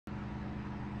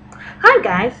Hi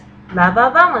guys,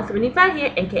 Lava175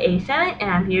 here, aka Shanna,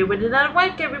 and I'm here with another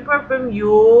webcam report from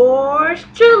yours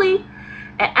truly.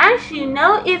 And as you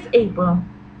know, it's April,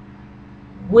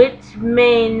 which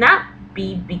may not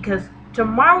be because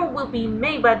tomorrow will be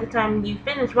May by the time you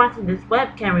finish watching this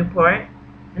webcam report,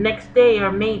 the next day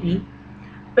or maybe.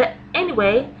 But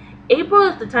anyway, April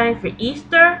is the time for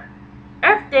Easter,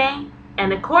 Earth Day,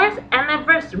 and of course,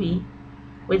 anniversary,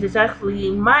 which is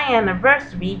actually my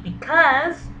anniversary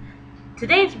because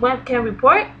today's webcam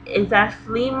report is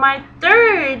actually my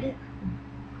third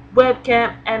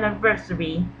webcam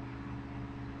anniversary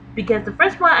because the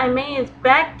first one I made is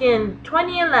back in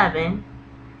 2011,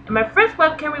 and my first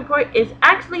webcam report is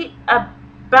actually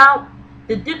about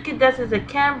the Duke and Duchess of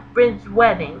Cambridge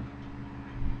wedding.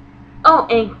 Oh,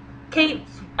 and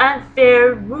Kate's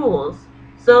unfair rules.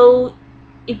 So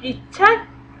if you check,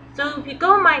 so if you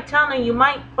go on my channel, you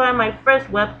might find my first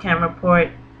webcam report.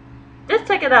 Just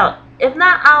check it out. If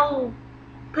not, I'll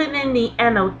put in the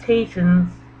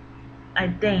annotations, I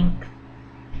think,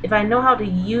 if I know how to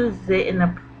use it in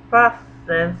the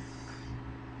process.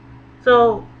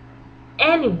 So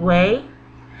anyway,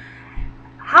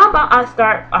 how about I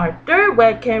start our third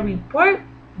webcam report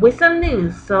with some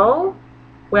news. So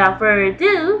without further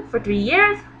ado, for 3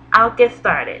 years, I'll get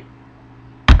started.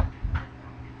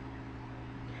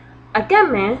 A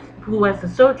gunman who was a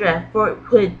soldier at Fort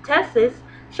Hood, Texas,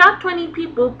 shot 20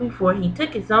 people before he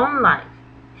took his own life.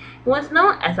 He was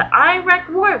known as an Iraq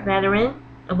War veteran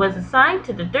and was assigned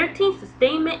to the 13th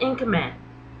Sustainment in Command.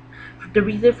 The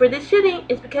reason for this shooting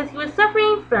is because he was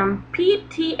suffering from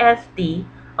PTSD,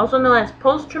 also known as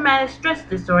post-traumatic stress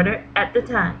disorder, at the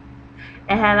time,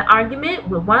 and had an argument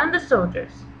with one of the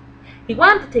soldiers. He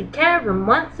wanted to take care of him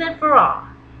once and for all.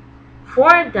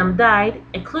 4 of them died,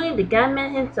 including the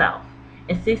gunman himself,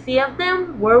 and 60 of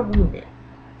them were wounded.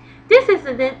 This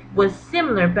incident was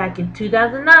similar back in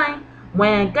 2009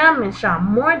 when a gunman shot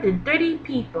more than 30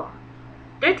 people.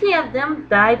 13 of them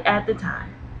died at the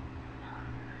time.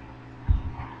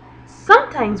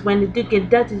 Sometimes when the Duke and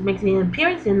Duchess makes an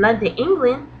appearance in London,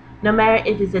 England, no matter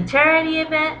if it's a charity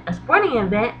event, a sporting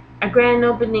event, a grand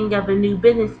opening of a new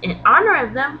business in honor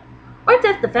of them, or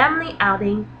just a family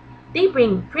outing, they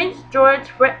bring Prince George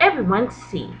for everyone to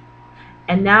see.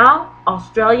 And now,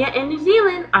 Australia and New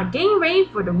Zealand are getting ready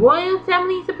for the royal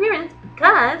family's appearance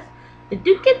because the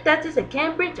Duke and Duchess of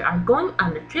Cambridge are going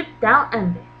on a trip down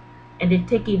under, and they're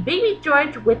taking baby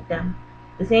George with them,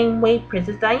 the same way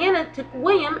Princess Diana took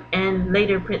William and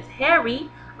later Prince Harry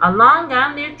along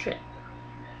on their trip.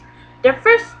 Their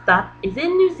first stop is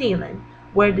in New Zealand,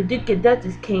 where the Duke and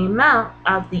Duchess came out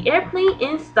of the airplane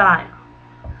in style.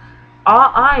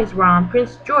 All eyes were on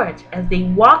Prince George as they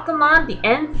walked along the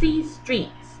NZ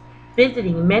streets,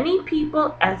 visiting many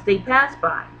people as they passed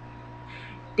by.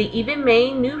 They even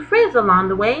made new friends along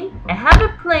the way and have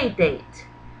a play date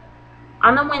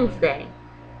on a Wednesday.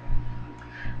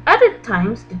 Other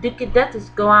times, the Duke and Duchess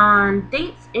go on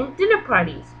dates and dinner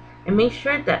parties and make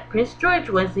sure that Prince George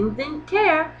was in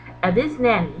care of his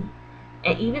nanny,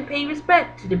 and even pay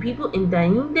respect to the people in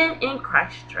Dunedin and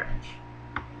Christchurch.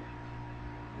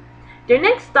 Their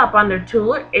next stop on their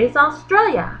tour is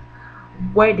Australia,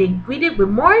 where they greeted with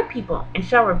more people and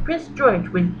showered Prince George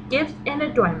with gifts and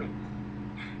adornment.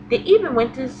 They even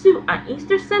went to the zoo on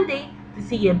Easter Sunday to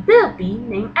see a bilby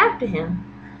named after him,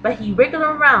 but he wriggled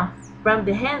around from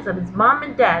the hands of his mom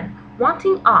and dad,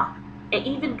 wanting off, and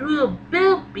even threw a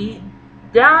bilby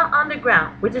down on the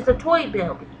ground, which is a toy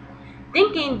bilby,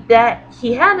 thinking that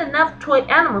he had enough toy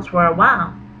animals for a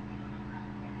while.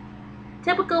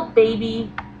 Typical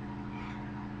baby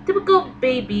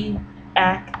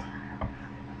act.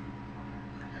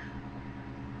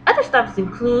 Other stops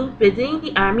include visiting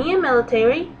the Army and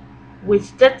military,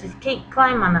 which Duchess Kate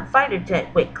climbed on a fighter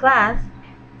jet with class,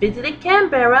 visited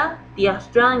Canberra, the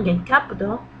Australian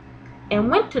capital, and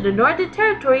went to the Northern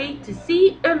Territory to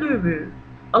see Uluru,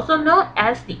 also known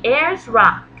as the Ayers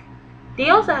Rock. They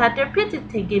also had their picture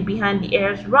taken behind the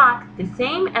Ayers Rock, the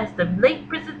same as the late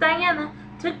Princess Diana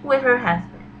took with her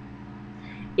husband.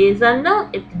 It is unknown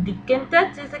if the Duke and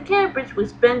Duchess of Cambridge will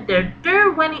spend their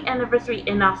third wedding anniversary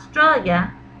in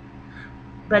Australia,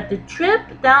 but the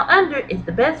trip down under is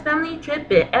the best family trip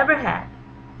they ever had.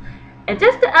 And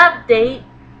just to update,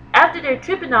 after their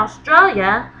trip in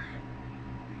Australia,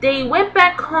 they went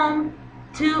back home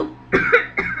to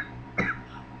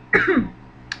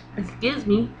excuse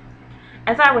me,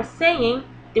 as I was saying,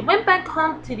 they went back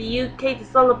home to the UK to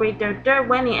celebrate their third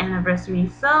wedding anniversary.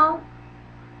 So,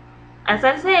 as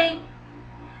I say,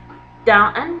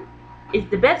 down under is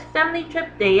the best family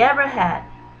trip they ever had,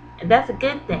 and that's a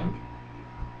good thing.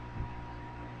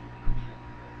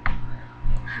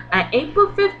 On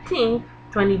April 15,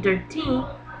 2013,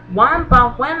 one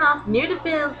bomb went off near the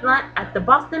finish line at the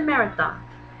Boston Marathon,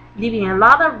 leaving a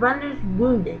lot of runners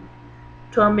wounded.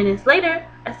 12 minutes later,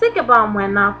 a second bomb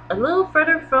went off a little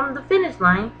further from the finish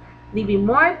line, leaving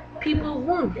more people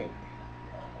wounded.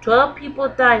 12 people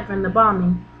died from the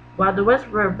bombing, while the rest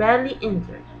were badly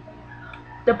injured.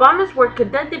 The bombings were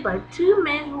conducted by two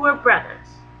men who were brothers.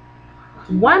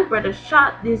 One brother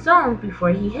shot his own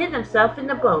before he hid himself in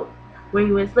the boat, where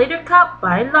he was later caught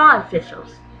by law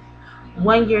officials.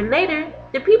 1 year later,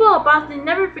 the people of Boston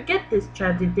never forget this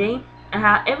tragic day and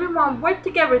how everyone worked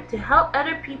together to help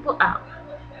other people out.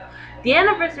 The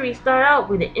anniversary started out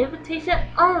with an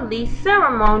invitation-only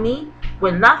ceremony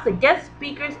with lots of guest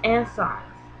speakers and songs,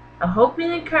 a hope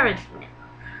and encouragement.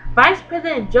 Vice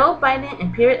President Joe Biden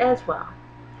appeared as well.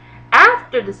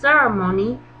 After the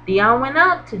ceremony, they all went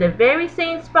out to the very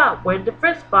same spot where the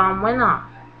first bomb went off.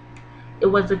 It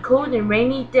was a cold and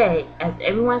rainy day as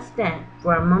everyone stood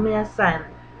for a moment of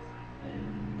silence.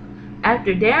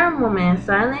 After their moment of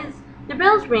silence, the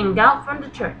bells rang out from the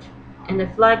church, and the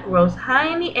flag rose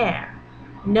high in the air,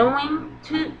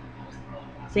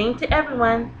 saying to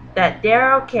everyone that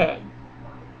they're okay.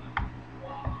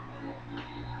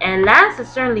 And last but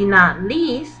certainly not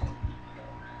least,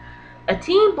 a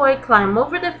teen boy climbed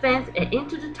over the fence and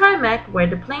into the tarmac where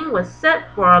the plane was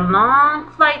set for a long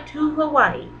flight to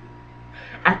Hawaii.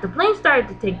 As the plane started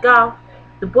to take off,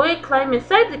 the boy climbed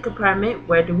inside the compartment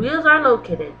where the wheels are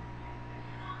located.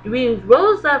 The wheels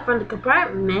rose up from the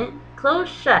compartment,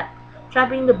 closed shut,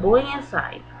 trapping the boy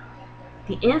inside.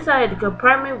 The inside of the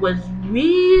compartment was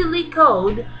really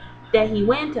cold that he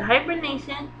went into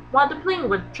hibernation while the plane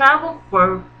would travel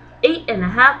for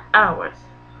 8.5 hours.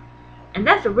 And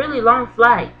that's a really long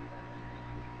flight.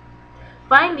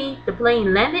 Finally, the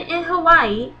plane landed in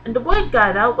Hawaii and the boy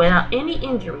got out without any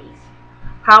injuries.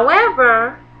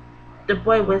 However, the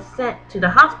boy was sent to the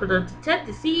hospital to check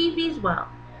to see if he's well.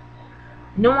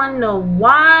 No one knows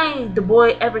why the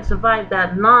boy ever survived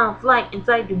that long flight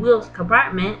inside the wheels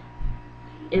compartment,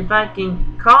 if I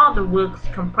can call the wheels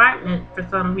compartment for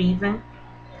some reason.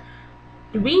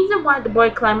 The reason why the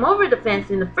boy climbed over the fence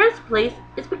in the first place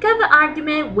is because of an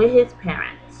argument with his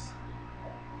parents.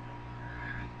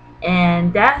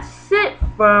 And that's it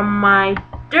for my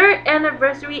 3rd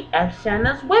anniversary of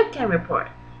Shanna's webcam report.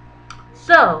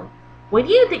 So, what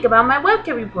do you think about my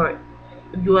webcam report?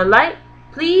 If you would like,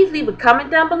 please leave a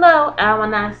comment down below. I will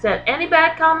not accept any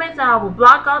bad comments and I will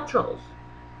block all trolls.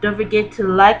 Don't forget to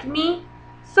like me,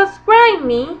 subscribe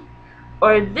me,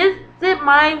 or visit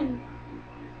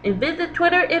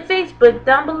Twitter and Facebook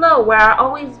down below where I'll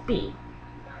always be.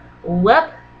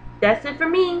 Well, that's it for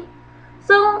me.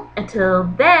 So, until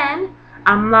then,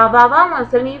 I'm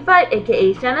LaVava175,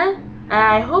 aka Shanna, and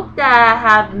I hope that I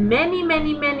have many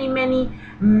more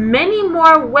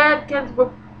webcams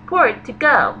report to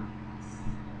go.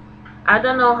 I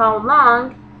don't know how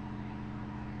long.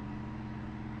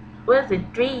 What is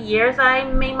it, 3 years I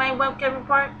made my webcam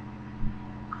report?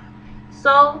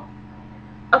 So,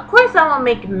 of course I will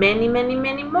make many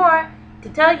more to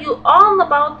tell you all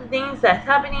about the things that's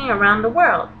happening around the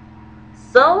world.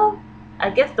 So, I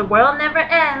guess the world never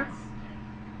ends.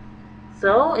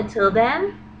 So, until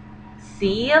then,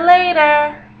 see you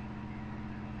later.